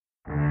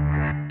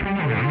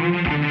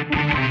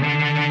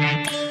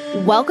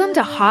Welcome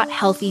to Hot,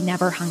 Healthy,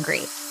 Never Hungry,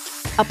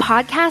 a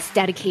podcast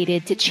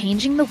dedicated to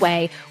changing the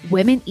way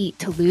women eat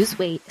to lose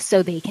weight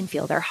so they can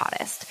feel their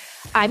hottest.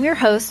 I'm your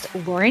host,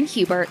 Lauren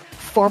Hubert,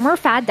 former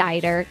fad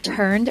dieter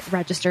turned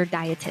registered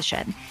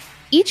dietitian.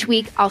 Each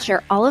week, I'll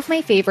share all of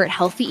my favorite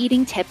healthy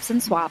eating tips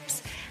and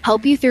swaps,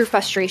 help you through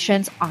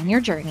frustrations on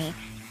your journey,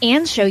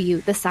 and show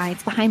you the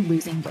science behind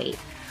losing weight.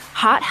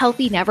 Hot,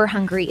 Healthy, Never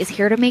Hungry is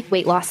here to make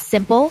weight loss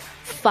simple,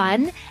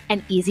 fun,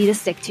 and easy to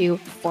stick to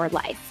for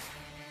life.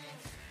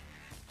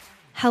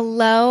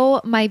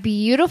 Hello, my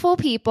beautiful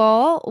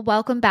people.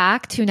 Welcome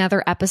back to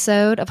another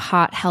episode of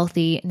Hot,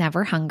 Healthy,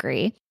 Never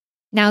Hungry.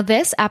 Now,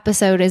 this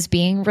episode is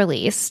being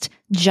released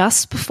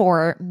just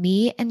before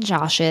me and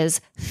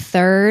Josh's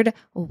third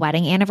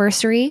wedding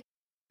anniversary,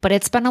 but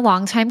it's been a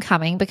long time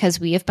coming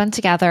because we have been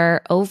together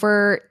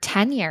over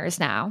 10 years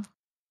now.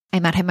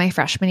 I met him my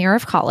freshman year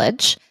of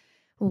college.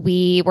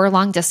 We were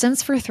long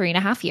distance for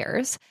 3.5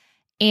 years.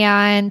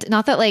 And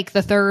not that like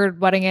the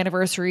third wedding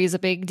anniversary is a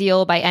big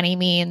deal by any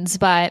means,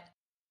 but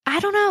I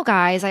don't know,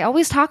 guys. I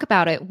always talk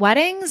about it.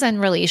 Weddings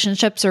and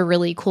relationships are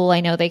really cool.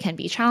 I know they can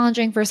be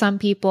challenging for some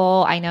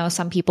people. I know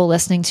some people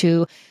listening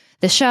to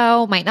the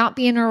show might not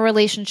be in a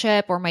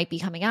relationship or might be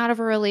coming out of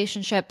a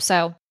relationship.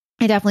 So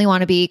I definitely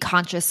want to be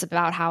conscious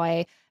about how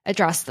I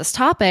address this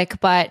topic.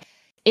 But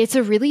it's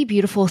a really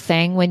beautiful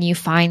thing when you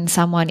find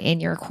someone in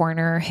your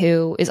corner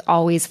who is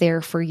always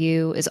there for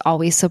you, is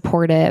always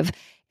supportive,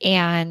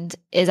 and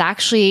is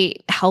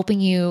actually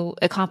helping you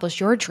accomplish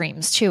your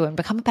dreams too and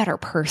become a better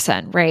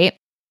person, right?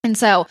 And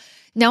so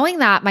knowing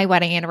that my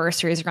wedding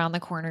anniversary is around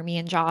the corner, me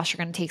and Josh are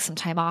going to take some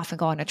time off and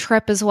go on a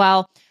trip as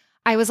well.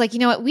 I was like, you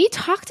know what? We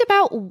talked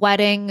about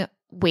wedding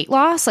weight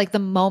loss, like the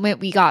moment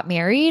we got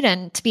married,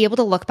 and to be able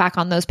to look back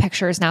on those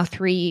pictures now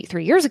three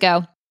years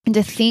ago and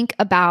to think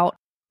about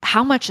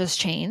how much has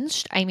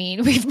changed. I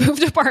mean, we've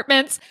moved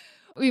apartments.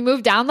 We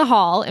moved down the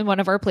hall in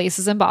one of our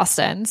places in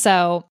Boston.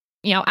 So,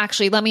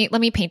 actually let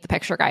me paint the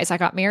picture, guys. I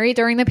got married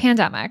during the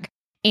pandemic,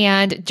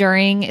 and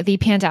during the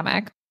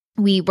pandemic,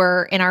 we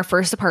were in our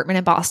first apartment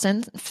in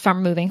Boston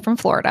from moving from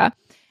Florida.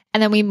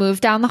 And then we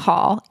moved down the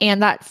hall.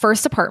 And that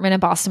first apartment in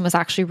Boston was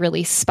actually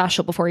really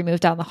special before we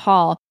moved down the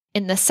hall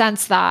in the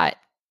sense that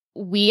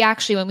we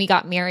actually, when we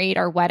got married,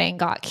 our wedding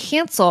got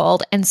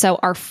canceled. And so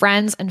our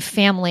friends and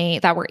family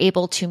that were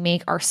able to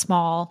make our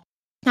small,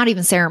 not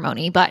even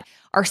ceremony, but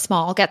our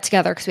small get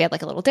together, because we had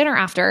like a little dinner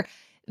after,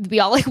 we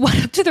all like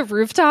went up to the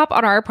rooftop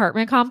on our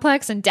apartment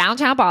complex in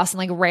downtown Boston,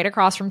 like right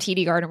across from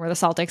TD Garden where the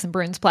Celtics and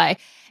Bruins play.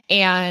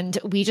 And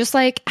we just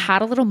like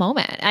had a little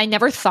moment. I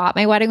never thought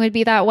my wedding would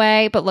be that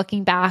way, but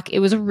looking back, it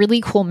was a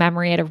really cool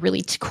memory at a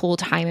really cool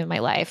time in my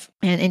life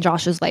and in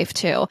Josh's life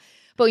too.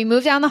 But we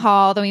moved down the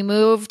hall, then we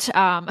moved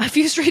a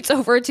few streets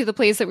over to the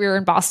place that we were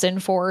in Boston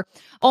for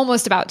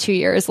almost about 2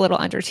 years, a little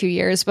under 2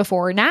 years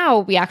before now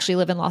we actually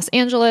live in Los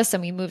Angeles,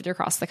 and we moved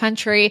across the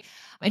country.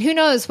 And who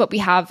knows what we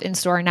have in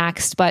store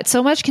next, but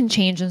so much can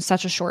change in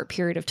such a short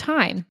period of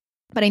time.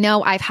 But I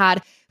know I've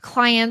had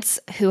clients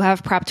who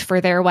have prepped for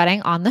their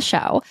wedding on the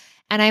show.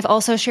 And I've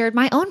also shared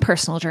my own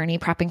personal journey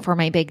prepping for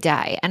my big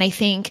day. And I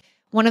think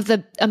one of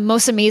the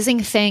most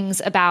amazing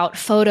things about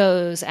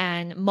photos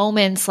and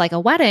moments like a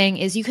wedding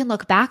is you can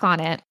look back on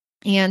it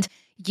and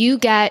you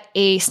get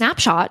a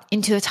snapshot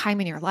into a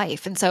time in your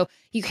life. And so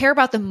you care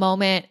about the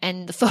moment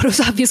and the photos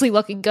obviously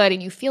looking good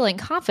and you feeling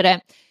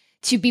confident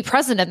to be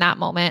present in that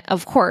moment,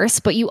 of course,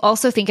 but you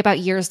also think about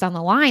years down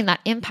the line, that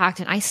impact.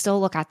 And I still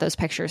look at those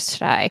pictures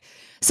today.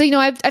 So,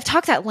 I've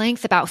talked at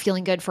length about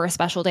feeling good for a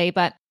special day,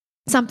 but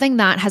something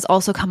that has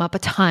also come up a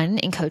ton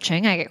in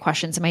coaching, I get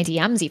questions in my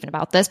DMs even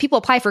about this. People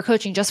apply for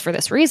coaching just for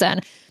this reason,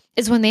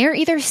 is when they are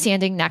either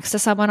standing next to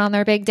someone on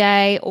their big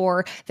day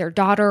or their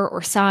daughter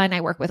or son.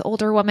 I work with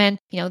older women,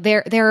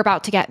 they're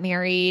about to get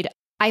married.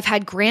 I've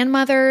had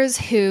grandmothers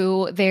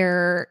who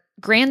their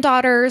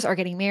granddaughters are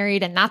getting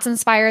married and that's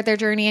inspired their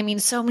journey. I mean,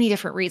 so many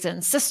different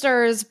reasons,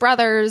 sisters,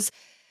 brothers,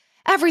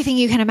 everything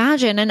you can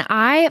imagine. And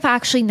I've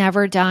actually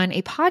never done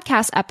a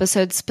podcast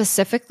episode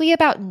specifically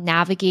about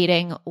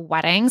navigating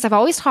weddings. I've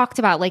always talked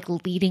about like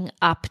leading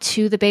up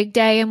to the big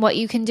day and what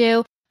you can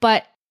do.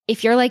 But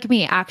if you're like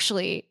me,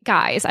 actually,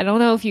 guys, I don't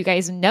know if you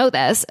guys know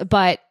this,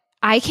 but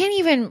I can't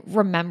even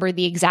remember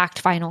the exact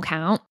final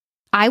count.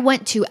 I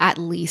went to at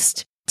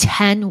least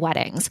 10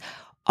 weddings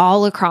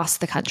all across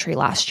the country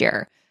last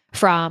year,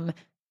 from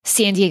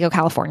San Diego,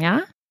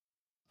 California,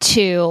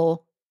 to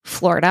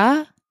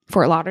Florida,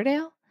 Fort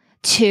Lauderdale,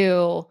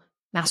 to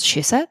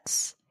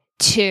Massachusetts,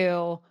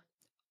 to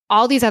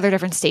all these other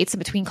different states in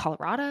between,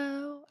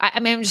 Colorado. I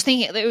mean, I'm just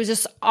thinking it was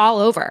just all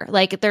over.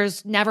 Like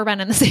there's never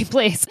been in the same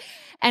place.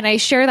 And I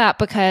share that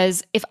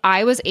because if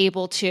I was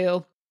able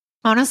to,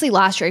 honestly,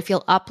 last year, I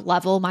feel up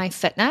level my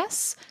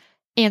fitness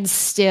and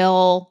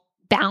still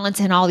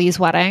balance in all these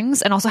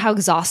weddings and also how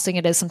exhausting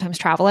it is sometimes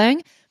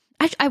traveling.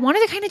 I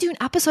wanted to kind of do an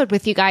episode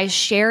with you guys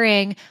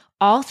sharing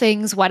all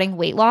things wedding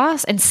weight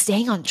loss and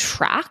staying on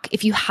track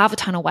if you have a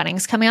ton of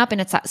weddings coming up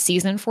and it's that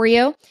season for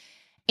you,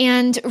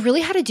 and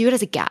really how to do it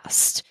as a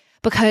guest.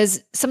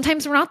 because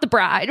sometimes we're not the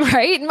bride,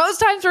 right? Most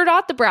times we're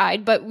not the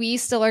bride, but we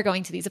still are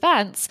going to these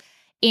events.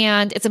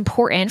 And it's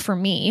important for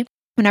me,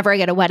 whenever I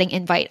get a wedding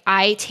invite,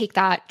 I take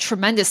that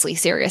tremendously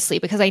seriously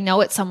because I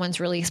know it's someone's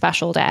really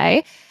special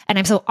day. And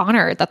I'm so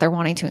honored that they're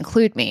wanting to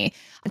include me.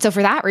 And so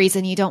for that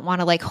reason, you don't want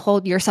to like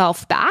hold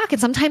yourself back.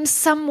 And sometimes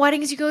some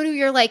weddings you go to,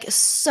 you're like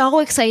so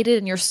excited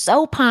and you're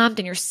so pumped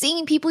and you're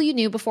seeing people you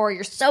knew before.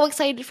 You're so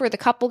excited for the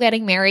couple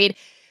getting married,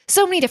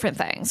 so many different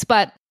things.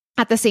 But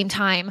at the same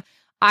time,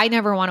 I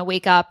never want to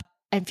wake up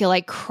and feel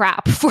like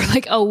crap for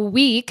like a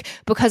week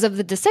because of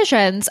the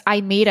decisions I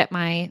made at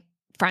my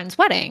friend's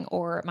wedding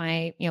or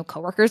my,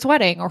 coworker's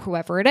wedding or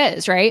whoever it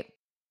is, right?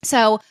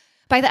 So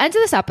by the end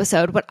of this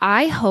episode, what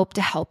I hope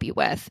to help you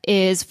with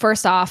is,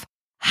 first off,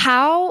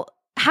 how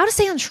to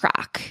stay on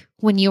track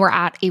when you are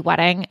at a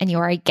wedding and you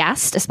are a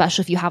guest,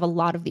 especially if you have a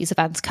lot of these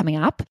events coming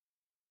up.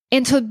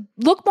 And to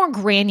look more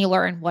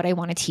granular in what I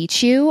want to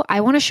teach you,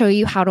 I want to show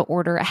you how to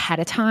order ahead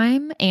of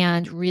time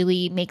and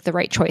really make the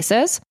right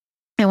choices.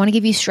 I want to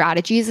give you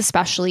strategies,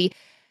 especially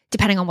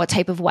depending on what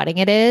type of wedding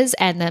it is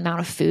and the amount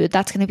of food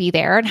that's going to be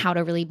there and how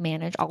to really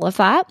manage all of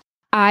that.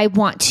 I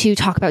want to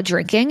talk about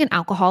drinking and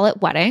alcohol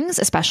at weddings,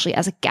 especially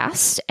as a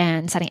guest,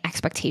 and setting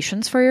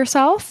expectations for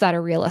yourself that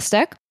are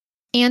realistic.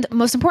 And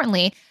most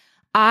importantly,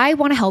 I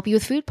want to help you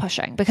with food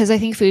pushing because I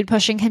think food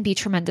pushing can be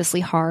tremendously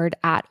hard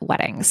at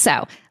weddings.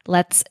 So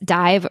let's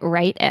dive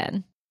right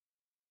in.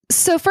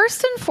 So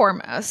first and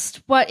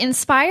foremost, what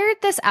inspired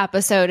this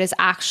episode has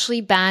actually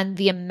been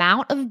the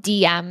amount of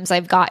DMs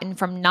I've gotten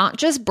from not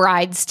just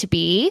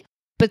brides-to-be,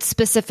 but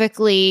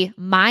specifically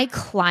my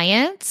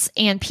clients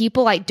and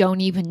people I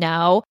don't even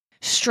know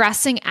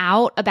stressing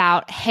out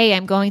about, hey,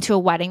 I'm going to a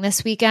wedding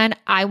this weekend.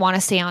 I want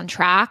to stay on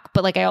track,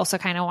 but like I also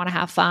kind of want to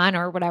have fun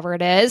or whatever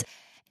it is.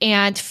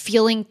 And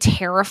feeling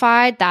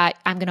terrified that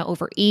I'm going to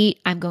overeat,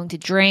 I'm going to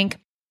drink,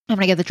 I'm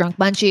going to get the drunk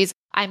munchies,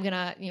 I'm going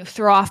to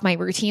throw off my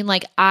routine.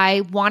 Like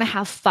I want to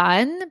have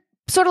fun,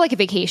 sort of like a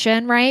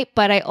vacation, right?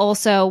 But I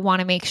also want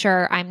to make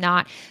sure I'm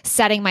not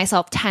setting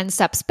myself 10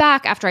 steps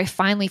back after I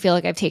finally feel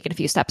like I've taken a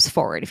few steps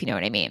forward, if you know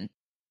what I mean.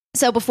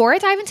 So before I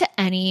dive into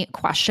any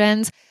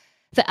questions,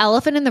 the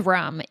elephant in the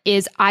room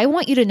is I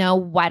want you to know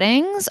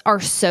weddings are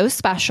so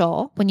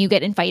special. When you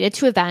get invited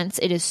to events,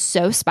 it is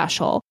so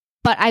special.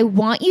 But I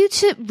want you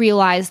to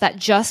realize that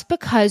just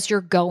because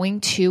you're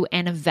going to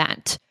an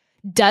event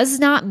does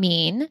not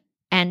mean,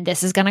 and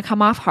this is going to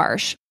come off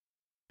harsh,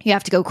 you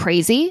have to go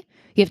crazy.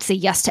 You have to say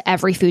yes to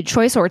every food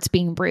choice or it's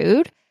being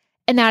rude,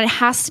 and that it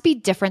has to be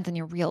different than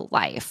your real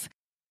life.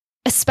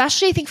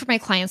 Especially, I think, for my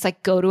clients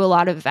that go to a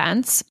lot of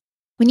events.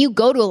 When you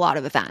go to a lot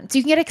of events,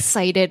 you can get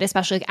excited,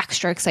 especially like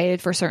extra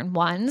excited for certain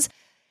ones.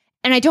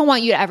 And I don't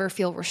want you to ever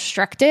feel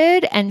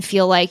restricted and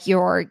feel like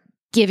you're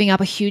giving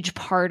up a huge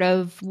part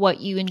of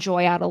what you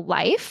enjoy out of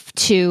life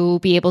to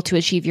be able to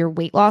achieve your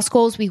weight loss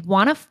goals. We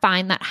want to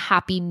find that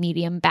happy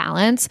medium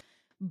balance.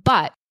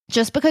 But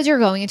just because you're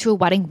going into a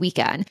wedding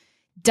weekend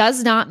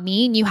does not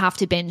mean you have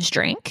to binge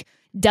drink,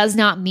 does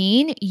not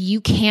mean you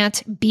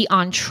can't be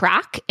on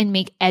track and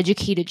make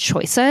educated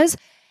choices.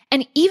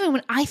 And even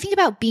when I think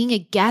about being a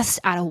guest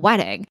at a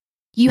wedding,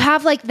 you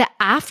have like the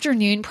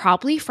afternoon,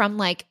 probably from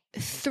like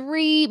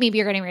 3, maybe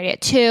you're getting ready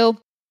at 2.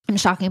 I'm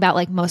just talking about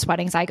like most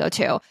weddings I go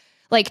to.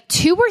 Like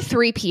 2 or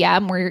 3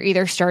 p.m. where you're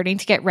either starting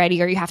to get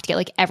ready or you have to get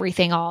like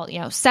everything all,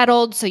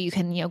 settled so you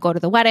can, go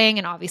to the wedding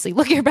and obviously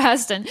look your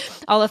best and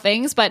all the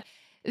things. But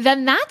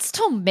then that's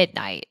till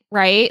midnight,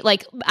 right?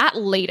 Like at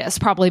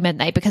latest, probably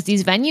midnight, because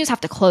these venues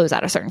have to close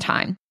at a certain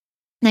time.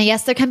 Now,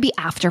 yes, there can be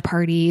after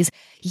parties.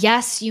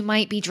 Yes, you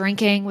might be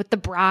drinking with the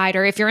bride,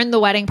 or if you're in the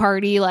wedding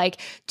party, like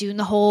doing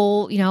the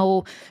whole,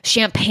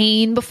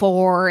 champagne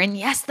before, and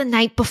yes, the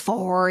night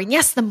before, and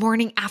yes, the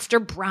morning after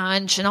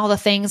brunch and all the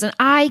things. And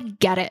I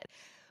get it.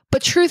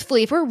 But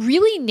truthfully, if we're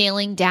really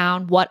nailing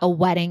down what a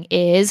wedding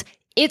is,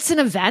 it's an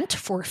event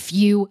for a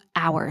few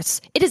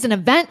hours. It is an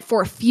event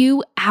for a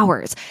few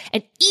hours.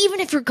 And even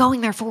if you're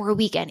going there for a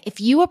weekend, if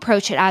you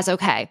approach it as,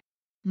 okay,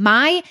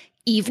 my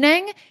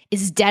evening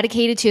is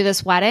dedicated to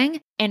this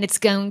wedding and it's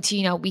going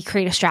to, we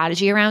create a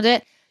strategy around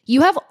it,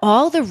 you have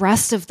all the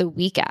rest of the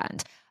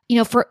weekend.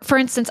 For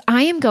instance,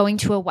 I am going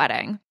to a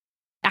wedding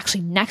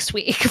actually next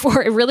week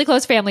for a really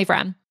close family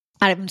friend.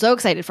 I'm so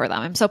excited for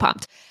them. I'm so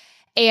pumped.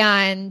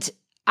 And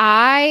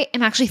I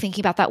am actually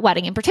thinking about that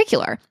wedding in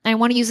particular. And I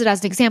want to use it as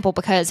an example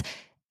because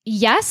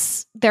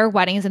yes, their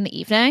wedding is in the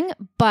evening,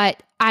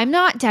 but I'm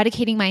not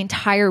dedicating my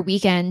entire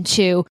weekend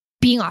to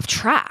being off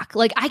track.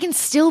 Like I can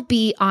still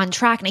be on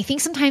track. And I think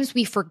sometimes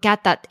we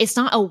forget that it's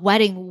not a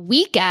wedding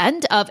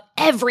weekend of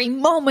every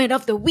moment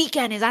of the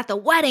weekend is at the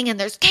wedding and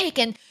there's cake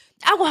and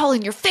alcohol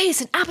in your face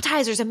and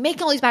appetizers and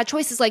making all these bad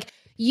choices. Like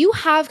you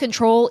have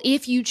control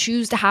if you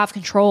choose to have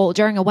control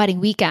during a wedding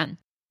weekend.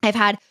 I've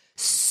had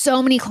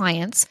so many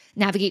clients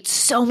navigate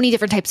so many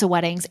different types of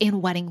weddings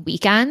and wedding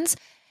weekends.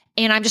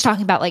 And I'm just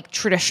talking about like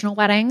traditional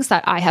weddings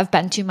that I have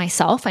been to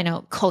myself. I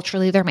know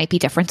culturally there might be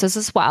differences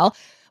as well,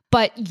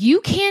 but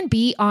you can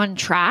be on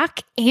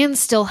track and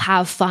still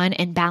have fun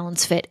and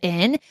balance fit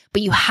in,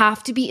 but you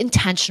have to be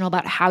intentional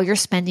about how you're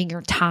spending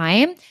your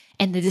time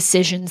and the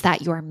decisions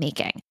that you're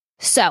making.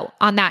 So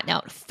on that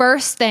note,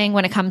 first thing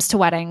when it comes to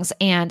weddings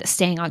and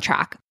staying on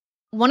track,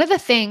 one of the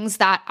things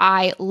that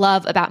I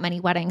love about many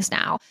weddings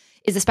now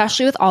is,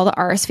 especially with all the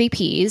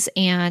RSVPs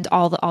and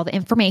all the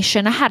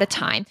information ahead of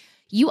time,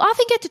 you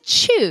often get to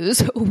choose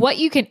what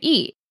you can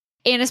eat.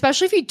 And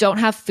especially if you don't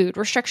have food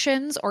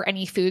restrictions or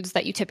any foods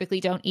that you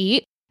typically don't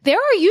eat, there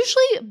are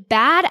usually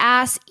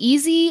badass,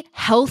 easy,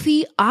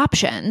 healthy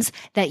options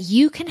that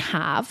you can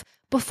have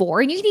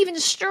before. And you can even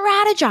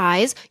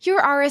strategize your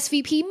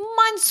RSVP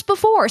months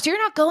before. So you're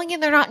not going in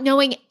there not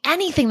knowing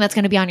anything that's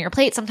going to be on your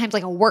plate. Sometimes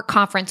like a work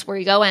conference where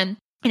you go in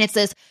and it's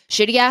this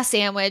shitty ass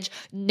sandwich,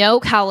 no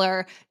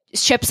color,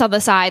 chips on the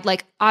side.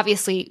 Like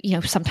obviously,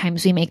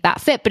 sometimes we make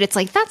that fit, but it's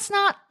like, that's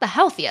not the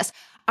healthiest.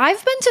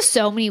 I've been to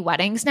so many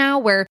weddings now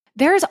where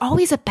there's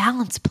always a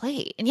balanced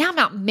plate. And yeah, I'm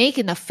not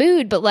making the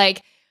food, but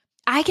like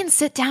I can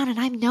sit down and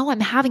I know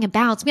I'm having a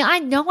balanced meal. I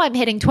know I'm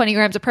hitting 20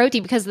 grams of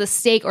protein because of the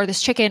steak or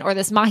this chicken or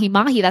this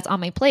mahi-mahi that's on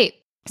my plate.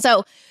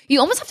 So you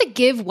almost have to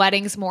give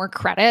weddings more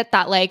credit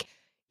that like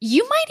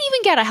you might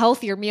even get a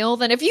healthier meal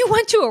than if you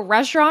went to a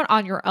restaurant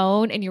on your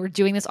own and you were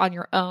doing this on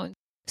your own.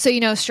 So,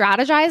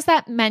 strategize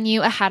that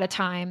menu ahead of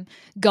time,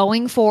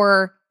 going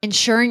for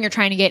ensuring you're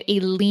trying to get a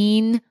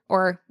lean,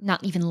 or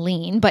not even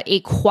lean, but a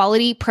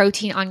quality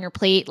protein on your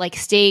plate, like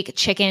steak,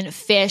 chicken,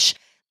 fish,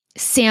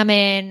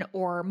 salmon,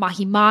 or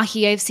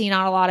mahi-mahi I've seen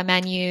on a lot of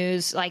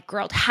menus, like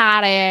grilled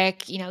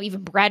haddock,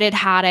 even breaded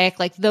haddock.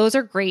 Like those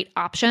are great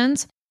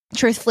options.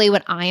 Truthfully,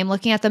 when I am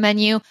looking at the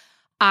menu,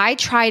 I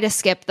try to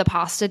skip the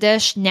pasta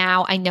dish.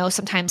 Now, I know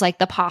sometimes like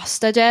the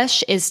pasta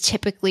dish is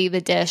typically the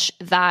dish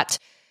that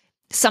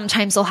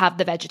sometimes they'll have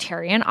the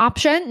vegetarian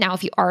option. Now,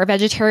 if you are a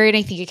vegetarian,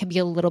 I think it can be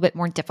a little bit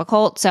more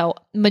difficult. So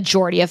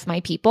majority of my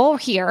people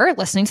here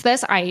listening to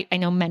this, I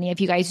know many of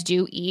you guys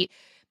do eat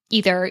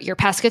either you're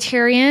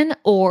pescatarian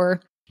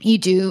or you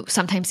do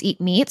sometimes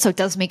eat meat. So it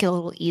does make it a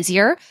little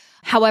easier.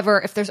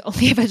 However, if there's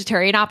only a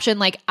vegetarian option,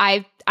 like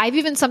I've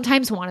even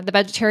sometimes wanted the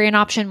vegetarian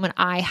option when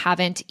I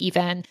haven't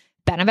even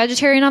been a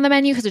vegetarian on the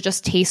menu because it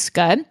just tastes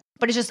good.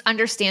 But it's just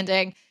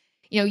understanding,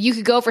 you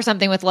could go for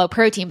something with low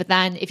protein, but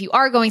then if you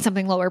are going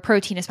something lower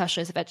protein,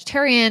 especially as a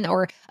vegetarian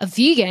or a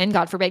vegan,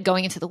 God forbid,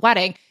 going into the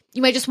wedding,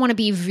 you might just want to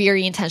be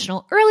very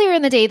intentional earlier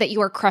in the day that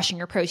you are crushing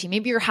your protein.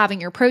 Maybe you're having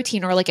your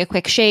protein or like a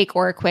quick shake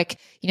or a quick,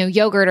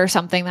 yogurt or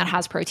something that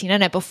has protein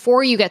in it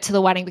before you get to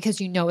the wedding because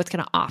it's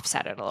going to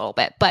offset it a little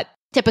bit. But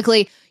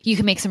typically you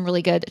can make some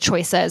really good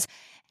choices.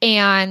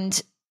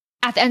 And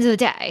at the end of the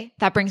day,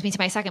 that brings me to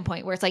my second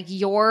point where it's like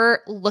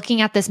you're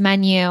looking at this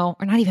menu,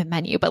 or not even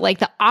menu, but like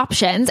the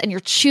options, and you're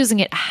choosing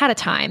it ahead of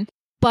time.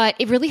 But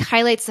it really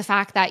highlights the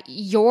fact that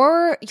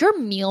your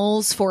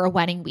meals for a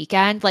wedding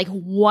weekend, like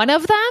one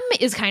of them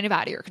is kind of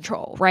out of your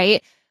control,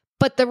 right?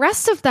 But the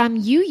rest of them,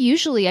 you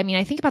usually,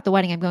 I think about the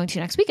wedding I'm going to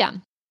next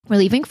weekend. We're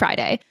leaving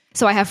Friday.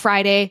 So I have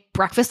Friday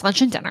breakfast,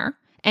 lunch, and dinner.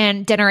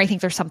 And dinner, I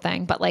think there's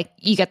something, but like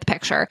you get the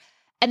picture.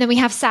 And then we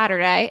have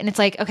Saturday, and it's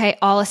like, okay,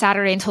 all of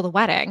Saturday until the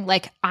wedding,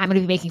 like I'm going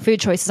to be making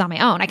food choices on my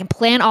own. I can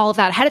plan all of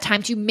that ahead of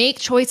time to make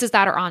choices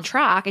that are on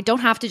track. I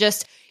don't have to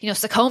just,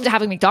 succumb to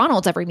having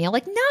McDonald's every meal.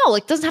 Like, no,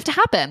 it doesn't have to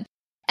happen.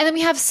 And then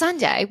we have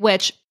Sunday,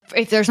 which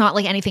if there's not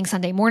like anything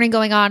Sunday morning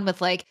going on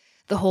with like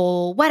the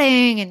whole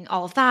wedding and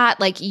all of that,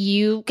 like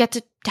you get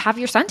to have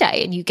your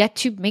Sunday and you get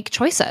to make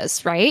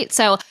choices, right?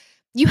 So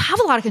you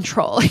have a lot of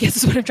control, I guess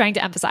is what I'm trying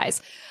to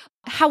emphasize.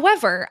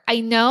 However,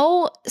 I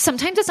know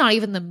sometimes it's not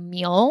even the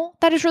meal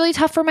that is really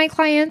tough for my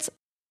clients.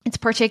 It's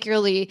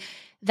particularly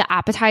the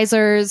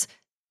appetizers,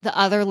 the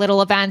other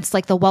little events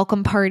like the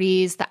welcome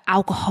parties, the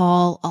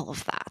alcohol, all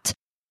of that.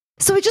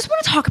 So I just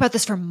want to talk about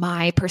this from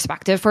my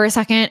perspective for a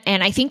second.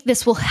 And I think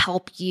this will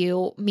help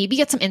you maybe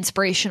get some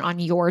inspiration on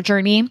your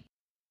journey.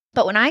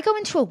 But when I go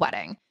into a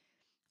wedding,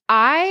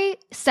 I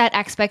set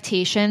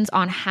expectations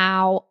on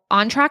how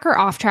on track or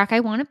off track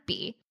I want to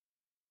be.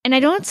 And I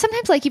don't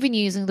sometimes like even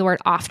using the word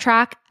off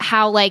track,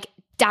 how like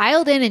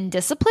dialed in and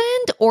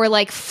disciplined or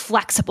like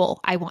flexible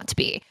I want to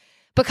be.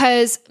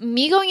 Because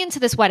me going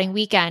into this wedding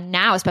weekend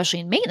now,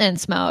 especially in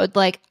maintenance mode,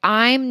 like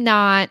I'm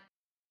not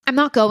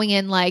going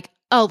in like,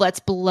 oh, let's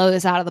blow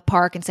this out of the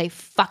park and say,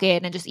 fuck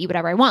it and just eat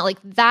whatever I want. Like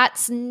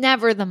that's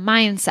never the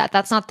mindset.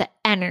 That's not the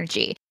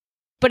energy.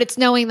 But it's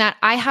knowing that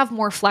I have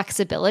more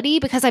flexibility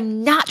because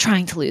I'm not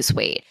trying to lose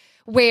weight.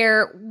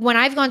 Where when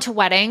I've gone to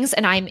weddings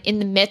and I'm in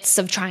the midst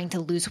of trying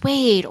to lose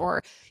weight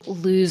or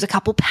lose a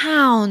couple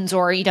pounds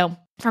or,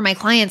 for my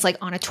clients, like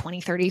on a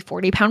 20, 30,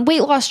 40 pound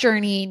weight loss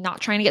journey, not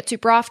trying to get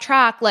super off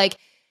track, like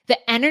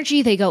the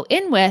energy they go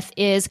in with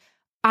is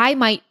I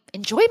might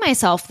enjoy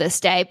myself this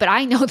day, but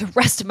I know the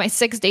rest of my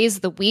 6 days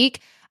of the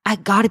week, I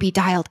got to be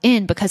dialed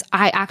in because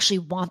I actually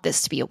want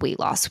this to be a weight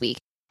loss week.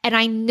 And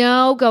I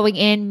know going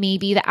in,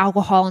 maybe the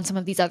alcohol and some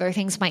of these other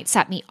things might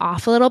set me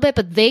off a little bit,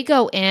 but they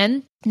go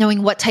in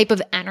knowing what type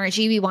of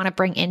energy we want to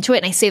bring into it.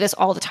 And I say this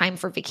all the time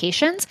for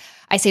vacations.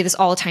 I say this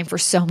all the time for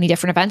so many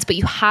different events, but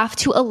you have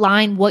to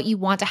align what you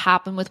want to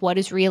happen with what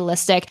is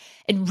realistic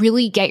and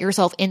really get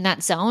yourself in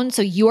that zone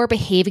so you are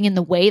behaving in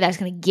the way that's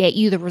going to get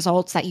you the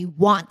results that you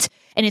want.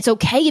 And it's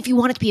okay if you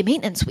want it to be a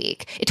maintenance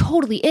week. It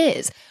totally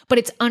is. But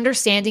it's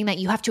understanding that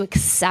you have to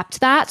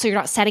accept that so you're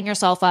not setting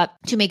yourself up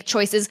to make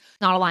choices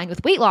not aligned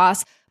with weight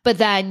loss, but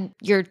then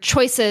your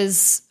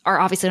choices are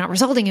obviously not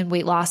resulting in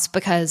weight loss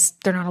because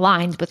they're not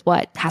aligned with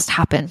what has to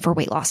happen for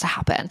weight loss to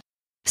happen.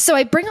 So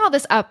I bring all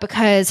this up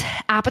because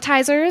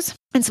appetizers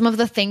and some of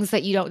the things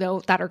that you don't know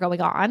that are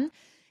going on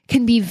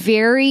can be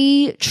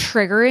very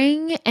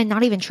triggering, and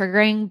not even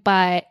triggering,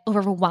 but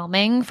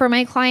overwhelming for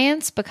my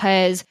clients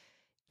because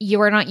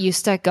you are not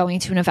used to going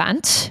to an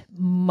event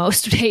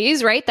most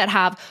days, right? That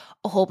have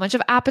a whole bunch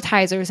of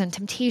appetizers and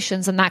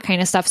temptations and that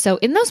kind of stuff. So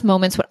in those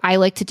moments, what I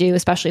like to do,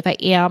 especially if I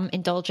am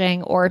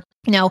indulging or,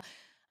 I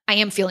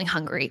am feeling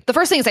hungry, the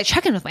first thing is I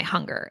check in with my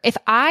hunger. If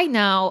I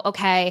know,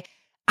 okay,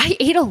 I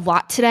ate a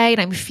lot today and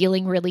I'm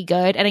feeling really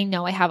good, and I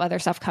know I have other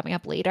stuff coming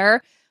up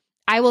later,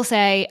 I will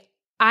say,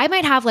 I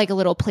might have like a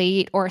little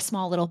plate or a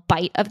small little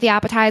bite of the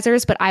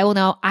appetizers, but I will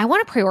know I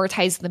want to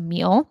prioritize the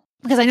meal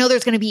because I know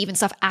there's going to be even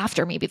stuff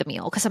after maybe the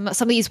meal. Because some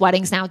of these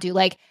weddings now do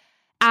like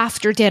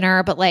after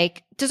dinner, but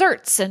like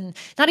desserts, and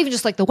not even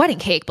just like the wedding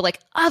cake, but like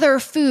other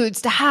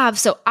foods to have.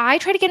 So I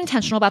try to get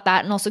intentional about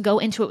that and also go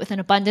into it with an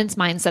abundance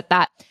mindset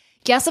that,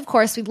 yes, of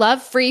course, we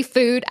love free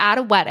food at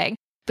a wedding,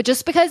 but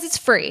just because it's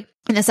free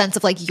in the sense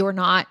of like you're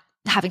not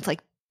having to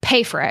like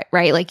pay for it,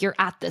 right? Like you're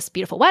at this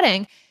beautiful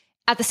wedding.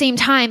 At the same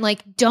time,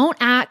 like don't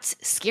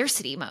act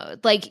scarcity mode.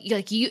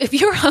 If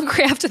you're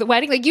hungry after the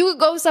wedding, like you would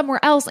go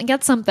somewhere else and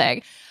get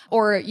something,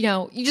 or,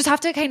 you just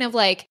have to kind of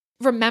like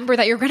remember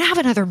that you're going to have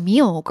another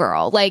meal,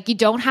 girl. Like you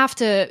don't have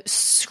to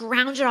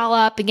scrounge it all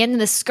up and get into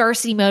this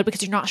scarcity mode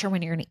because you're not sure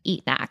when you're going to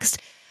eat next.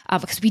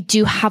 Because we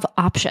do have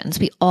options.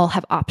 We all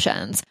have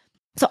options.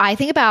 So I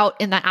think about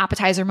in that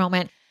appetizer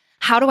moment,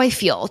 how do I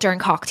feel during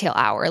cocktail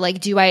hour?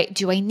 Like, do I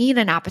need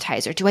an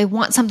appetizer? Do I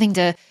want something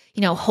to,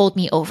 hold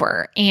me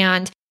over?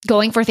 And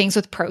going for things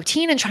with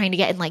protein and trying to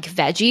get in like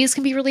veggies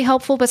can be really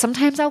helpful, but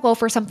sometimes I'll go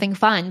for something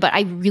fun, but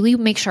I really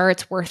make sure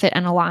it's worth it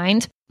and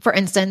aligned. For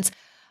instance,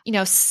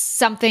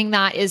 something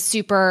that is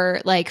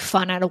super like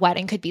fun at a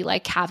wedding could be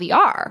like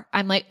caviar.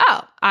 I'm like,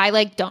 oh, I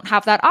like don't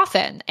have that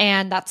often.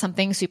 And that's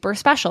something super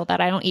special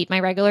that I don't eat my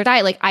regular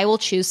diet. Like I will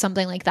choose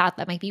something like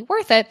that might be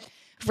worth it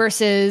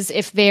versus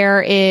if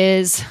there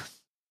is,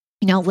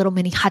 little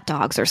mini hot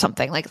dogs or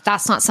something, like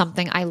that's not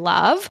something I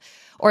love.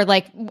 Or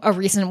like a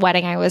recent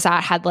wedding I was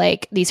at had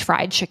like these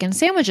fried chicken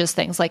sandwiches,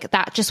 things like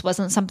that just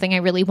wasn't something I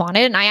really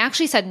wanted. And I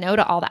actually said no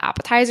to all the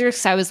appetizers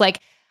because I was like,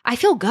 I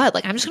feel good.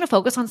 Like I'm just going to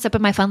focus on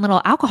sipping my fun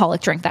little alcoholic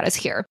drink that is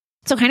here.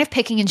 So kind of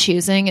picking and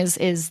choosing is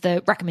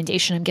the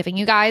recommendation I'm giving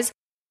you guys.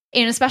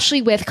 And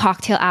especially with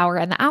cocktail hour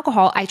and the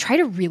alcohol, I try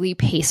to really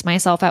pace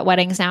myself at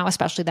weddings now,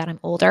 especially that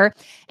I'm older.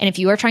 And if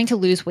you are trying to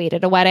lose weight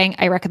at a wedding,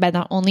 I recommend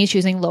not only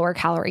choosing lower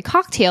calorie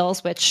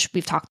cocktails, which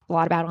we've talked a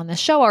lot about on this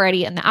show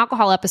already in the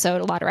alcohol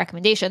episode, a lot of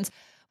recommendations,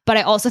 but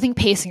I also think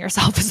pacing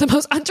yourself is the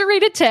most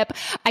underrated tip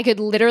I could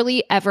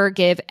literally ever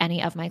give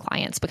any of my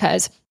clients,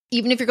 because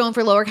even if you're going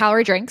for lower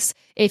calorie drinks,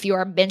 if you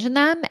are binging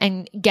them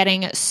and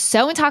getting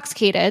so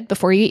intoxicated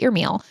before you eat your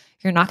meal,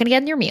 you're not going to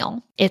get in your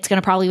meal. It's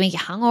going to probably make you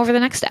hungover the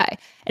next day,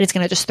 and it's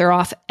going to just throw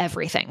off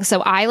everything.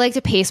 So I like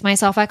to pace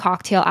myself at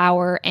cocktail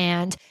hour,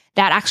 and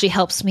that actually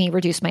helps me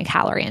reduce my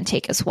calorie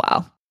intake as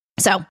well.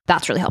 So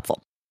that's really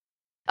helpful.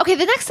 Okay,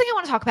 the next thing I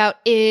want to talk about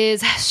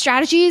is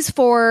strategies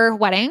for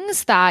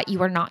weddings that you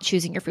are not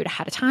choosing your food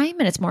ahead of time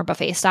and it's more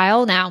buffet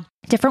style. Now,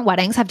 different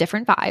weddings have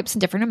different vibes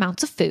and different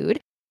amounts of food.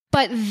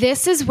 But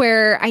this is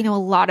where I know a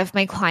lot of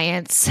my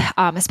clients,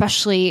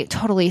 especially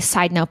totally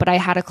side note, but I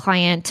had a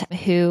client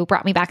who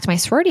brought me back to my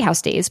sorority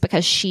house days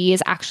because she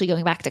is actually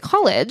going back to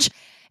college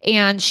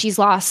and she's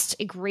lost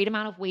a great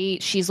amount of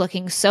weight. She's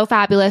looking so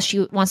fabulous. She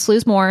wants to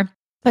lose more,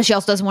 but she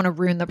also doesn't want to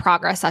ruin the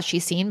progress that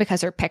she's seen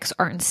because her pics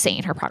are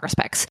insane, her progress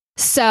pics.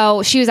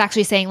 So she was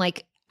actually saying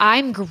like,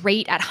 I'm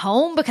great at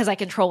home because I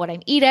control what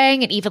I'm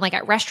eating. And even like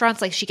at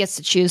restaurants, like she gets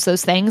to choose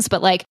those things.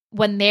 But like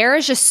when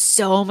there's just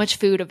so much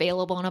food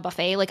available in a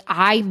buffet, like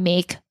I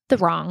make the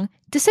wrong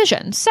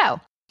decision. So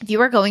if you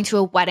are going to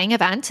a wedding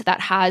event that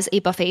has a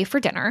buffet for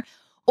dinner,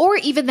 or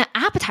even the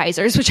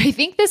appetizers, which I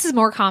think this is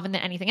more common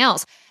than anything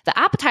else, the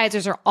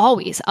appetizers are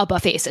always a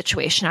buffet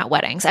situation at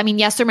weddings. I mean,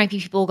 yes, there might be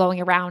people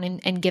going around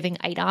and giving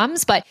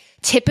items, but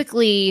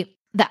typically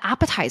the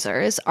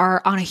appetizers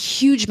are on a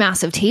huge,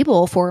 massive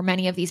table for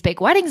many of these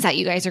big weddings that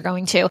you guys are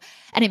going to,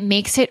 and it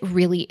makes it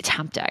really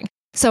tempting.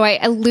 So I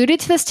alluded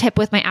to this tip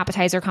with my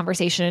appetizer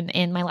conversation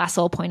in my last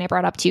little point I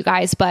brought up to you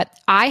guys, but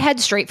I head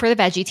straight for the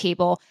veggie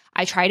table.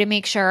 I try to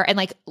make sure and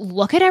like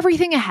look at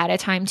everything ahead of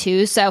time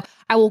too. So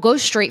I will go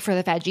straight for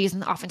the veggies,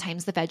 and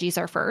oftentimes the veggies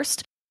are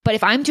first. But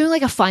if I'm doing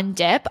like a fun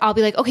dip, I'll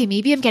be like, okay,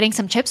 maybe I'm getting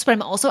some chips, but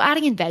I'm also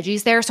adding in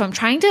veggies there. So I'm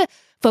trying to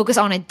focus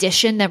on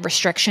addition than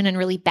restriction and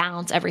really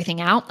balance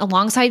everything out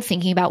alongside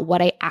thinking about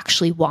what I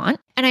actually want.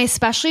 And I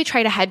especially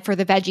try to head for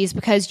the veggies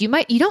because you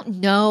don't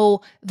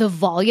know the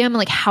volume,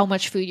 like how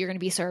much food you're going to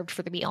be served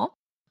for the meal.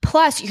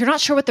 Plus, you're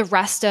not sure what the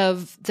rest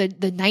of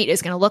the night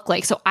is going to look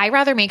like. So I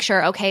rather make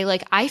sure, okay,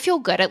 like I feel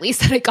good at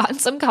least that I got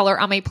some color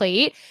on my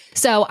plate.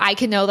 So I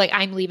can know like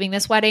I'm leaving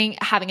this wedding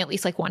having at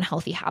least like one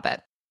healthy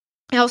habit.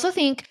 I also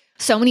think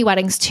so many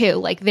weddings too,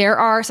 like there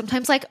are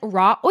sometimes like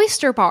raw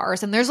oyster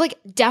bars and there's like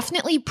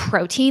definitely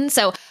protein.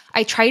 So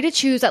I try to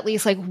choose at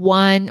least like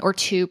 1 or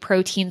 2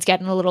 proteins,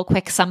 getting a little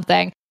quick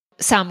something,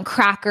 some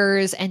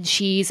crackers and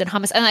cheese and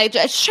hummus. And I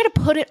just try to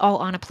put it all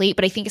on a plate.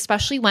 But I think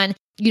especially when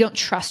you don't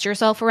trust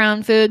yourself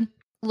around food,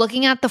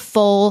 looking at the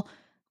full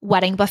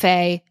wedding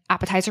buffet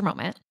appetizer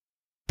moment,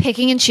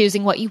 picking and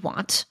choosing what you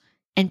want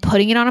and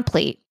putting it on a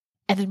plate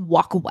and then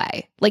walk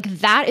away. Like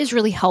that is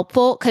really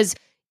helpful because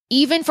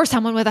even for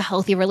someone with a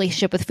healthy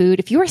relationship with food,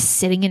 if you are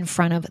sitting in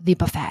front of the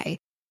buffet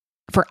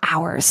for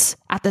hours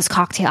at this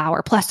cocktail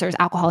hour, plus there's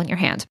alcohol in your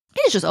hand,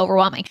 it is just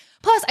overwhelming.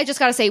 Plus, I just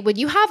got to say, when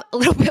you have a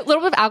little bit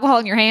of alcohol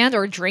in your hand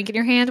or a drink in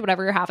your hand,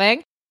 whatever you're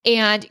having,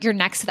 and you're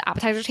next to the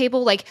appetizer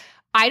table, like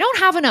I don't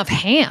have enough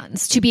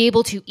hands to be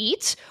able to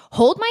eat,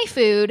 hold my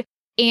food,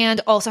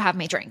 and also have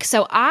my drink.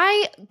 So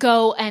I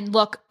go and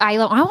look, I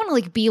want to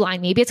like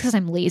beeline. Maybe it's because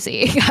I'm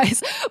lazy,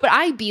 guys, but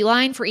I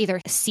beeline for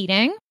either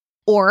seating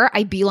or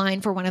I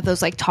beeline for one of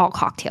those like tall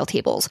cocktail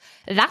tables.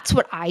 That's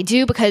what I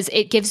do because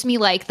it gives me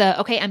like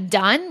okay, I'm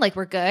done, like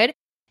we're good.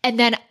 And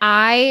then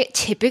I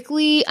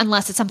typically,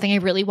 unless it's something I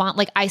really want,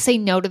 like I say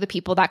no to the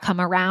people that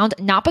come around,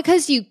 not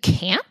because you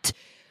can't,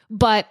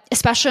 but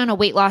especially on a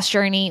weight loss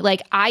journey,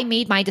 like I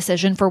made my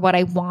decision for what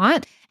I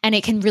want and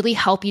it can really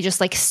help you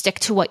just like stick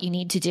to what you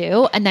need to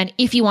do. And then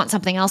if you want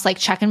something else, like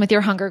check in with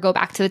your hunger, go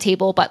back to the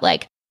table, but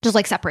like just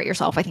like separate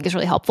yourself, I think is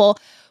really helpful.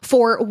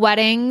 For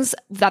weddings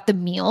that the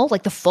meal,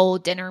 like the full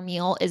dinner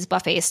meal is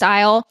buffet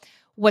style,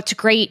 what's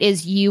great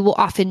is you will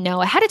often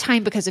know ahead of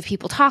time because of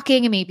people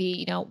talking and maybe,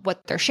 you know,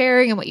 what they're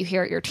sharing and what you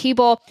hear at your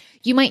table.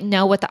 You might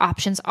know what the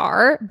options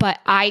are, but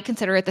I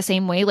consider it the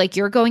same way. Like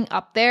you're going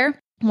up there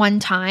one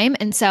time.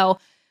 And so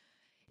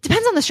it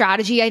depends on the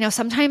strategy. I know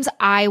sometimes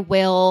I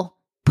will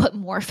put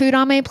more food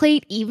on my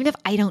plate, even if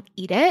I don't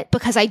eat it,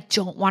 because I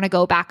don't want to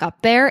go back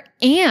up there.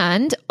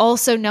 And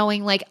also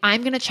knowing like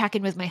I'm going to check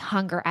in with my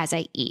hunger as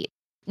I eat.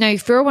 Now,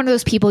 if you're one of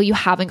those people you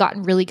haven't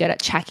gotten really good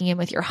at checking in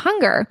with your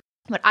hunger,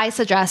 what I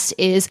suggest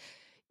is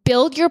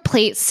build your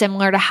plate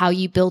similar to how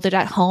you build it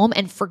at home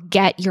and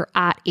forget you're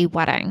at a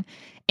wedding.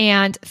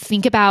 And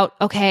think about,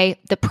 okay,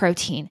 the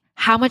protein.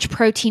 How much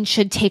protein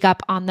should take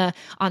up on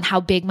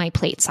how big my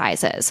plate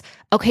size is?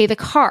 Okay, the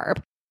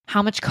carb.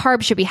 How much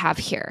carb should we have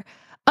here?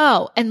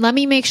 Oh, and let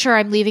me make sure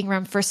I'm leaving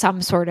room for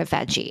some sort of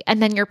veggie.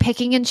 And then you're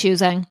picking and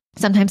choosing.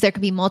 Sometimes there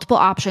can be multiple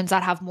options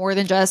that have more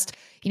than just,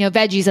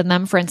 veggies in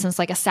them. For instance,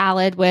 like a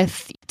salad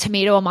with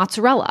tomato and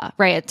mozzarella,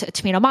 right? A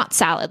tomato mozz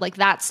salad. Like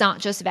that's not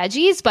just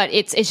veggies, but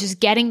it's just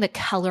getting the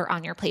color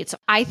on your plate. So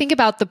I think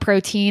about the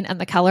protein and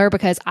the color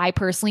because I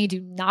personally do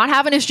not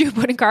have an issue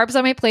putting carbs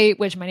on my plate,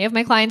 which many of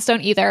my clients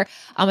don't either.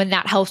 And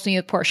that helps me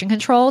with portion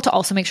control to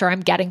also make sure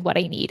I'm getting what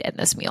I need in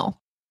this meal.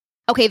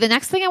 Okay, the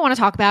next thing I want to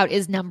talk about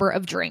is number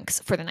of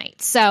drinks for the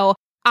night. So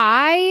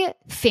I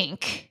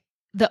think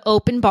the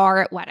open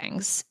bar at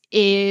weddings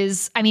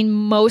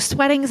most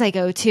weddings I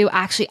go to,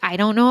 actually, I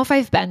don't know if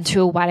I've been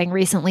to a wedding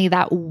recently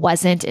that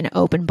wasn't an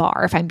open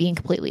bar, if I'm being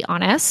completely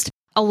honest.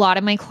 A lot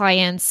of my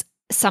clients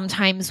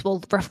sometimes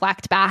will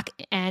reflect back,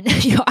 and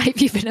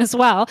I've even as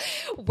well,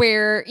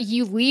 where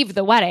you leave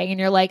the wedding and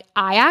you're like,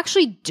 I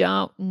actually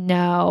don't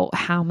know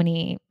how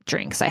many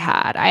drinks I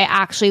had. I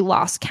actually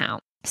lost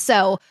count.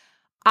 So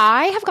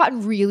I have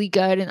gotten really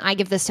good, and I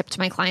give this tip to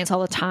my clients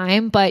all the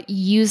time, but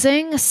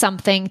using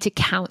something to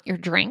count your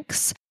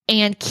drinks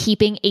and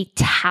keeping a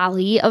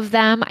tally of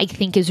them, I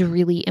think is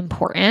really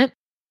important.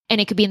 And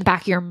it could be in the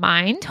back of your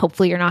mind.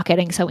 Hopefully you're not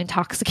getting so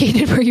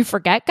intoxicated where you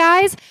forget,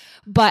 guys.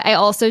 But I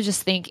also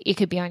just think it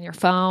could be on your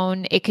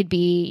phone. It could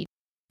be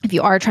if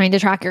you are trying to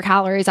track your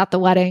calories at the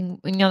wedding,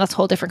 that's a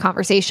whole different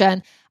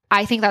conversation.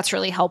 I think that's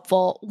really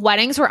helpful.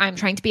 Weddings where I'm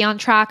trying to be on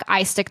track,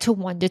 I stick to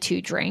 1 to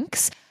 2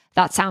 drinks.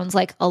 That sounds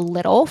like a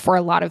little for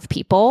a lot of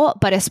people,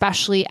 but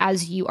especially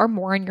as you are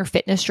more in your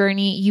fitness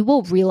journey, you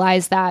will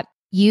realize that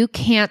you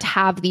can't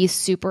have these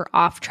super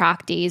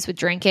off-track days with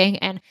drinking.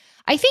 And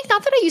I think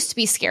not that I used to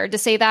be scared to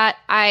say that.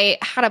 I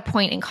had a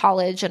point in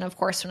college, and of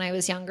course when I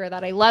was younger,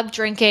 that I loved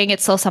drinking.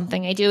 It's still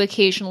something I do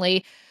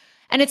occasionally.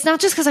 And it's not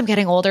just because I'm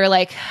getting older.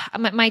 Like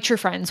my true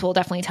friends will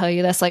definitely tell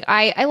you this. Like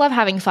I love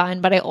having fun,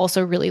 but I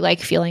also really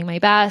like feeling my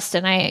best,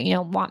 and I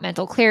want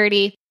mental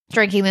clarity.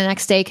 Drinking the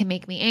next day can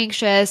make me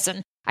anxious,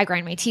 and I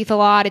grind my teeth a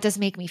lot. It doesn't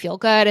make me feel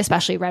good,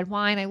 especially red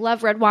wine. I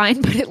love red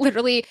wine, but it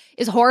literally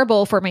is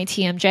horrible for my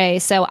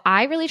TMJ. So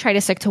I really try to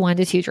stick to 1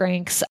 to 2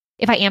 drinks.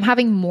 If I am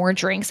having more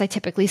drinks, I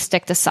typically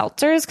stick to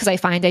seltzers because I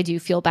find I do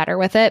feel better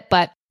with it.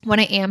 But when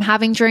I am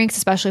having drinks,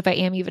 especially if I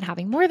am even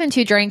having more than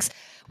 2 drinks,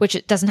 which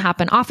it doesn't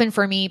happen often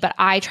for me, but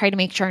I try to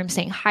make sure I'm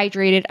staying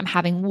hydrated, I'm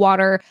having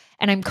water,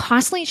 and I'm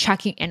constantly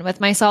checking in with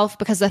myself,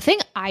 because the thing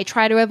I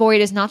try to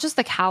avoid is not just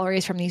the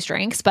calories from these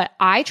drinks, but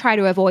I try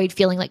to avoid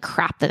feeling like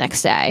crap the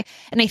next day.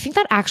 And I think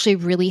that actually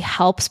really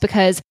helps,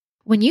 because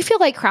when you feel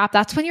like crap,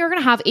 that's when you're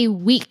going to have a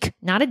week,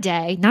 not a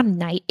day, not a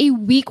night, a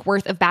week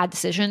worth of bad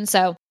decisions.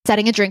 So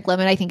setting a drink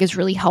limit, I think, is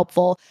really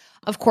helpful.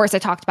 Of course, I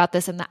talked about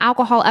this in the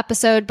alcohol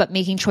episode, but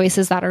making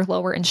choices that are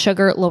lower in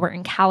sugar, lower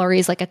in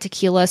calories, like a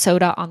tequila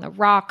soda on the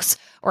rocks,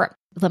 or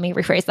let me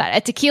rephrase that, a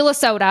tequila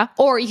soda,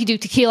 or you could do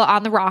tequila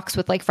on the rocks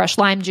with like fresh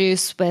lime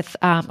juice with,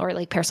 or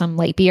like pair some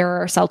light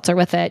beer or seltzer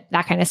with it,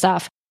 that kind of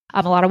stuff.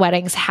 A lot of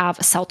weddings have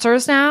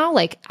seltzers now,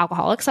 like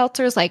alcoholic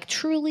seltzers, like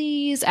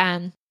Trulies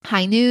and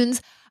High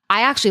Noons.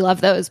 I actually love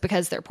those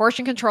because they're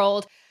portion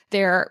controlled.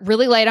 They're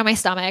really light on my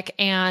stomach,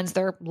 and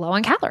they're low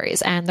in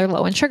calories and they're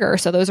low in sugar.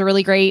 So those are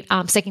really great.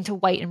 Sticking to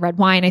white and red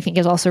wine, I think,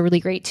 is also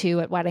really great too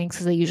at weddings,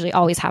 because they usually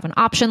always have an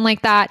option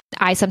like that.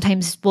 I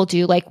sometimes will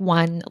do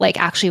one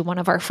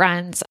of our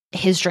friends,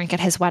 his drink at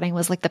his wedding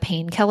was like the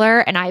painkiller,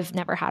 and I've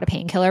never had a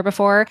painkiller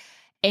before.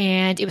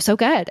 And it was so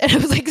good. And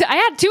it was like, I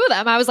had 2 of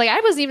them. I was like,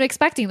 I wasn't even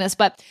expecting this,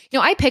 but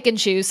I pick and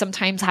choose.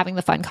 Sometimes having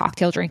the fun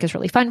cocktail drink is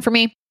really fun for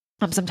me.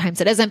 Sometimes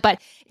it isn't, but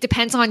it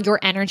depends on your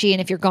energy. And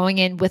if you're going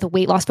in with a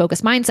weight loss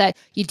focused mindset,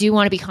 you do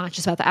want to be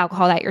conscious about the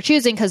alcohol that you're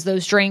choosing, because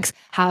those drinks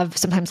have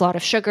sometimes a lot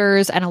of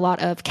sugars and a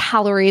lot of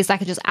calories that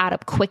could just add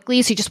up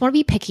quickly. So you just want to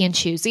be picky and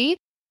choosy.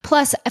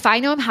 Plus, if I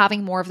know I'm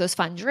having more of those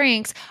fun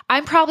drinks,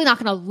 I'm probably not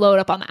going to load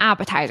up on the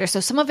appetizer. So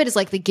some of it is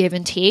like the give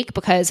and take,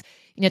 because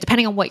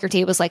depending on what your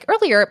day was like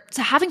earlier,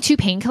 so having 2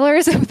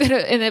 painkillers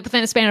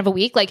within a span of a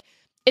week, like,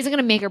 isn't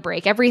going to make or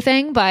break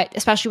everything. But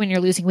especially when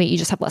you're losing weight, you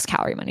just have less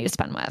calorie money to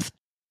spend with.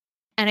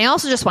 And I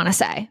also just want to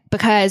say,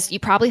 because you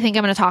probably think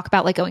I'm going to talk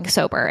about like going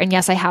sober. And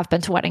yes, I have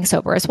been to weddings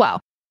sober as well.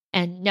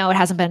 And no, it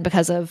hasn't been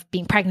because of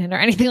being pregnant or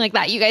anything like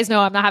that. You guys know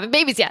I'm not having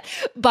babies yet,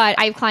 but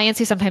I have clients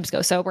who sometimes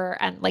go sober,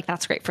 and like,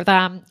 that's great for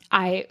them.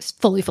 I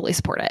fully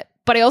support it.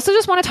 But I also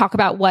just want to talk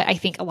about what I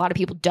think a lot of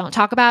people don't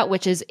talk about,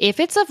 which is if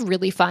it's a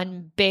really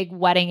fun, big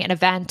wedding and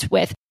event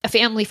with a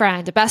family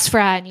friend, a best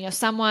friend,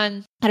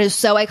 someone that is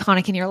so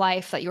iconic in your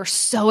life that you're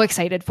so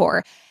excited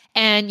for,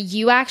 and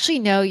you actually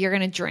know you're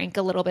going to drink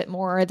a little bit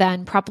more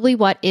than probably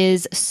what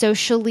is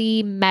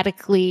socially,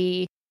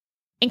 medically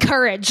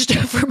encouraged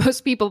for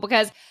most people,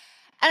 because,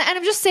 and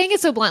I'm just saying it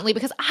so bluntly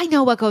because I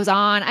know what goes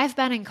on. I've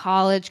been in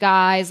college,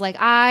 guys. Like,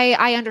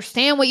 I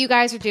understand what you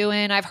guys are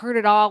doing. I've heard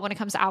it all when it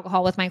comes to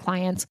alcohol with my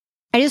clients.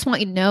 I just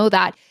want you to know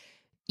that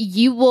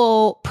you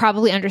will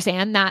probably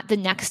understand that the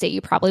next day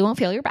you probably won't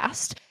feel your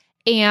best,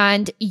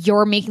 and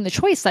you're making the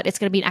choice that it's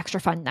going to be an extra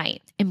fun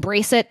night.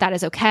 Embrace it. That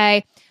is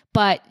okay.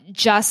 But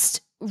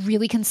just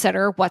really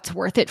consider what's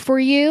worth it for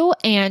you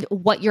and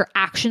what your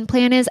action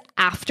plan is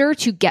after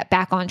to get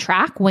back on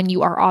track when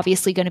you are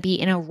obviously going to be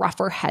in a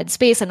rougher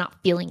headspace and not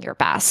feeling your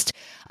best,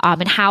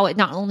 and how it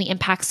not only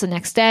impacts the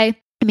next day,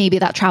 maybe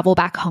that travel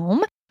back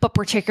home, but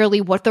particularly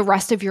what the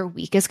rest of your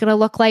week is going to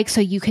look like, so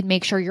you can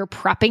make sure you're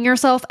prepping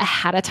yourself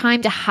ahead of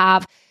time to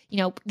have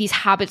these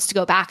habits to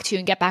go back to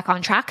and get back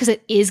on track, because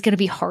it is going to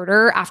be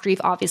harder after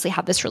you've obviously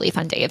had this really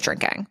fun day of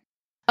drinking.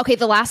 Okay,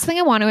 the last thing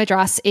I want to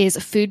address is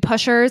food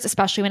pushers,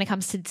 especially when it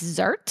comes to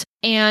dessert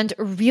and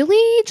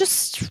really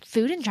just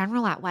food in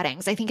general at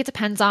weddings. I think it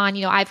depends on,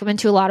 I've been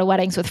to a lot of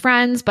weddings with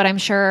friends, but I'm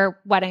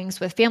sure weddings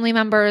with family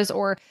members,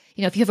 or,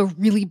 if you have a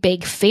really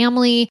big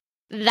family,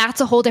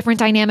 that's a whole different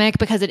dynamic,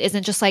 because it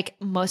isn't just like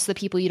most of the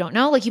people you don't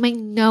know. Like, you might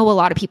know a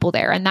lot of people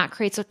there, and that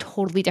creates a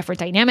totally different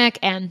dynamic.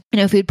 And,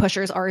 food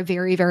pushers are a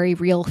very, very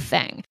real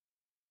thing.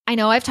 I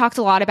know I've talked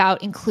a lot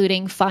about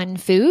including fun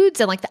foods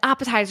and like the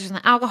appetizers and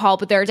the alcohol,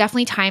 but there are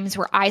definitely times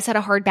where I set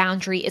a hard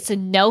boundary. It's a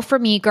no for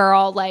me,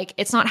 girl. Like,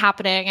 it's not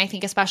happening. I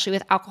think especially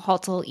with alcohol,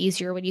 it's a little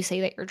easier when you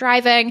say that you're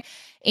driving,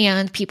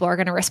 and people are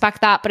going to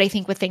respect that. But I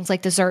think with things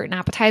like dessert and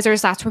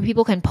appetizers, that's where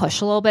people can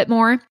push a little bit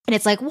more. And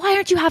it's like, why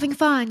aren't you having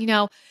fun?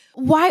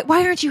 Why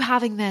aren't you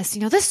having this?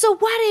 This is a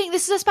wedding.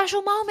 This is a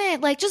special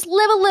moment. Like, just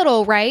live a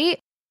little, right?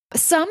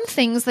 Some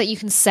things that you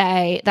can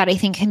say that I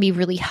think can be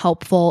really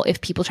helpful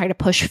if people try to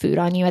push food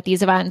on you at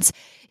these events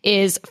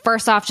is,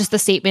 first off, just the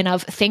statement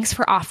of thanks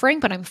for offering,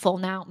 but I'm full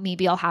now.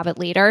 Maybe I'll have it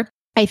later.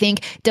 I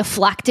think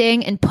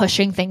deflecting and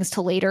pushing things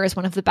to later is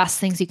one of the best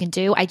things you can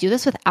do. I do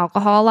this with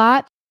alcohol a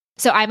lot.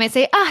 So I might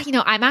say,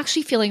 I'm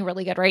actually feeling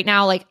really good right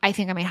now. Like, I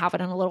think I might have it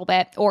in a little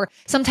bit. Or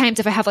sometimes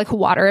if I have like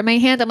water in my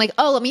hand, I'm like,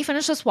 oh, let me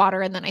finish this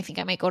water, and then I think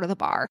I might go to the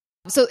bar.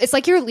 So it's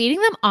like you're leading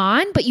them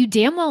on, but you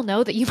damn well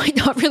know that you might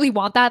not really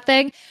want that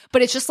thing.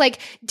 But it's just like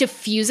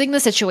diffusing the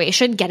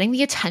situation, getting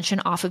the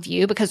attention off of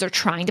you, because they're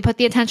trying to put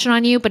the attention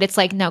on you. But it's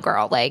like, no,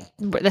 girl, like,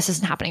 this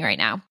isn't happening right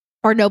now.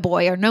 Or no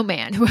boy or no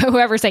man,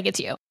 whoever's saying it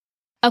to you.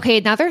 Okay,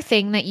 another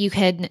thing that you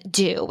can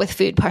do with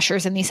food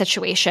pushers in these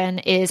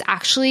situations is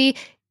actually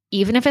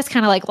even if it's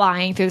kind of like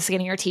lying through the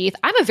skin of your teeth.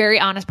 I'm a very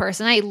honest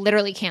person. I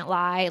literally can't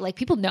lie. Like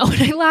people know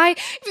when I lie.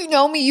 If you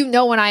know me, you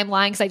know when I'm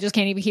lying because I just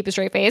can't even keep a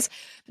straight face.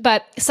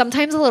 But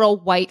sometimes a little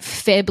white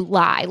fib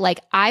lie, like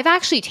I've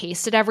actually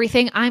tasted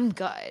everything. I'm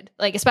good.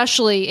 Like,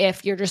 especially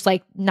if you're just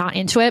like not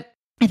into it.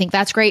 I think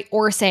that's great.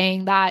 Or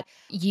saying that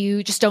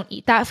you just don't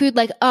eat that food.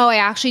 Like, oh, I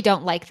actually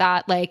don't like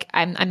that. Like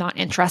I'm not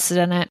interested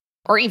in it.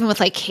 Or even with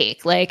like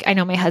cake, like I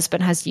know my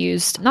husband has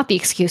used, not the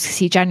excuse because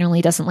he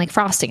genuinely doesn't like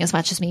frosting as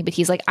much as me, but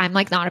he's like, I'm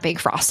like not a big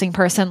frosting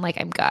person. Like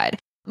I'm good.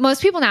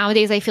 Most people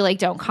nowadays, I feel like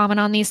don't comment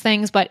on these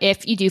things, but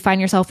if you do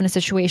find yourself in a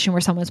situation where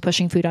someone's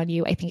pushing food on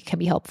you, I think it can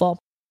be helpful.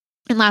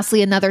 And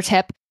lastly, another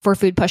tip for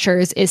food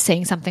pushers is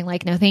saying something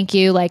like, no, thank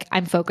you. Like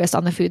I'm focused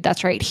on the food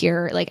that's right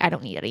here. Like I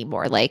don't need it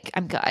anymore. Like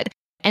I'm good.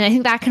 And I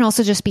think that can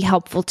also just be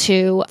helpful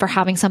too for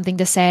having something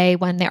to say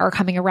when they are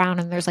coming around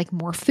and there's like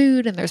more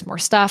food and there's more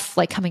stuff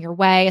like coming your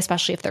way,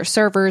 especially if there's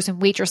servers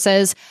and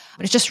waitresses.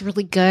 But it's just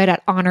really good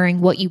at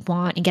honoring what you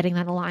want and getting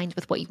that aligned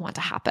with what you want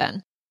to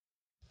happen.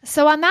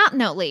 So on that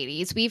note,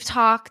 ladies, we've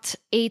talked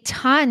a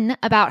ton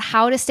about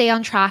how to stay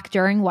on track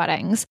during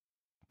weddings.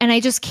 And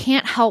I just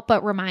can't help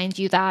but remind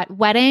you that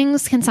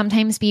weddings can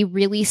sometimes be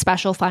really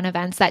special, fun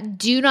events that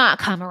do not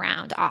come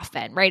around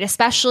often, right?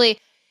 Especially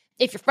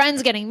if your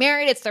friend's getting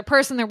married, it's their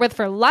person they're with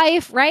for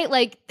life, right?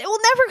 Like it will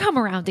never come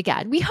around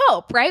again. We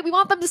hope, right? We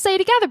want them to stay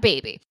together,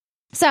 baby.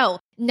 So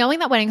knowing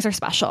that weddings are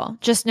special,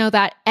 just know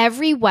that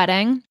every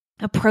wedding,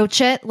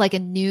 approach it like a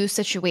new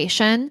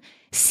situation,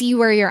 see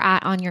where you're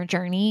at on your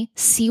journey,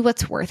 see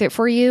what's worth it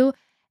for you.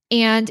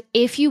 And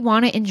if you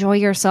want to enjoy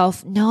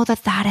yourself, know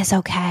that that is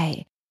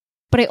okay.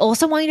 But I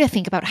also want you to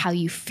think about how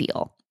you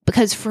feel.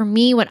 Because for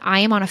me, when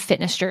I am on a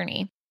fitness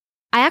journey,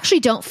 I actually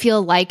don't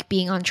feel like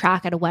being on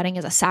track at a wedding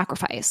is a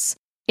sacrifice.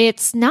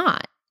 It's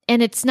not.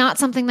 And it's not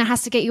something that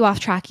has to get you off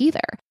track either.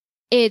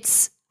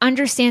 It's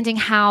understanding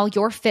how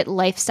your fit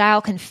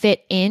lifestyle can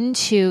fit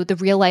into the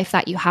real life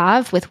that you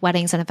have with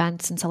weddings and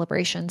events and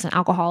celebrations and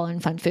alcohol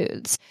and fun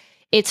foods.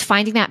 It's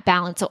finding that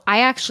balance. So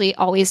I actually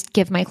always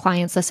give my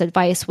clients this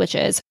advice, which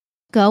is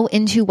go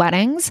into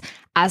weddings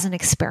as an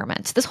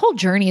experiment. This whole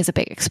journey is a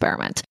big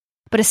experiment.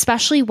 But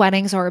especially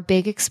weddings are a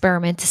big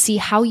experiment to see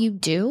how you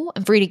do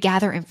and for you to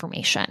gather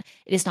information.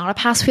 It is not a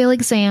pass-fail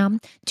exam.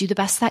 Do the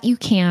best that you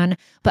can,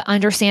 but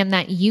understand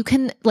that you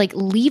can like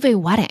leave a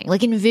wedding,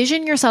 like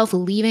envision yourself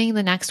leaving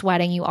the next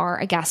wedding you are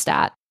a guest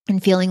at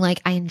and feeling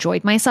like I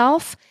enjoyed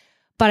myself,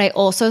 but I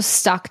also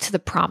stuck to the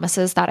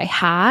promises that I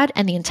had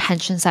and the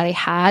intentions that I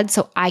had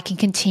so I can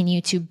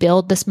continue to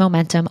build this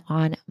momentum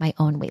on my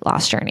own weight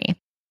loss journey.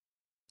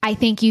 I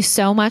thank you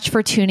so much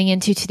for tuning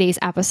into today's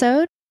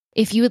episode.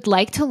 If you would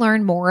like to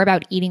learn more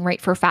about eating right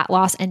for fat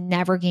loss and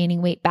never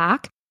gaining weight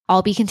back,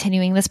 I'll be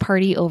continuing this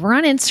party over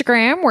on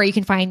Instagram, where you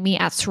can find me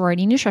at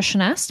Sorority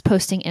Nutritionist,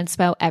 posting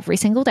inspo every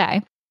single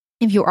day.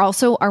 If you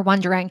also are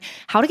wondering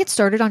how to get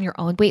started on your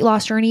own weight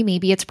loss journey,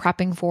 maybe it's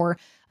prepping for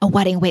a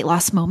wedding weight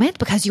loss moment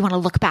because you want to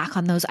look back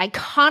on those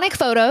iconic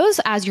photos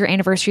as your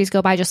anniversaries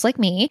go by, just like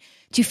me,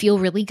 to feel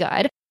really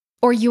good.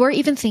 Or you are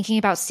even thinking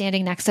about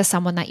standing next to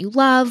someone that you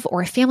love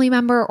or a family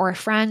member or a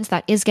friend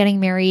that is getting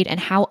married and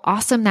how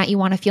awesome that you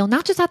want to feel,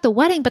 not just at the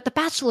wedding, but the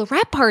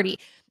bachelorette party,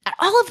 at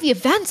all of the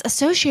events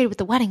associated with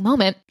the wedding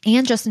moment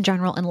and just in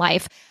general in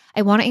life.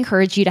 I want to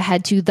encourage you to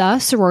head to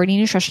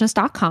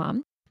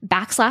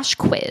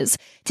thesororitynutritionist.com/quiz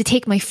to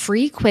take my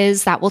free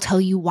quiz that will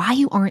tell you why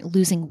you aren't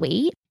losing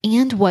weight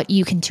and what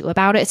you can do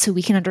about it so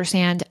we can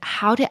understand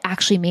how to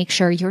actually make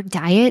sure your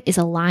diet is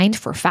aligned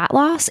for fat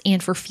loss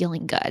and for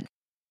feeling good.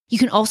 You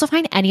can also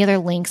find any other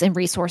links and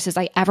resources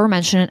I ever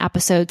mention in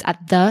episodes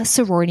at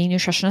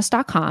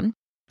thesororitynutritionist.com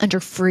under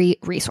free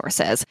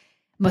resources.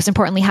 Most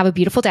importantly, have a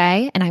beautiful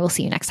day, and I will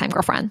see you next time,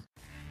 girlfriend.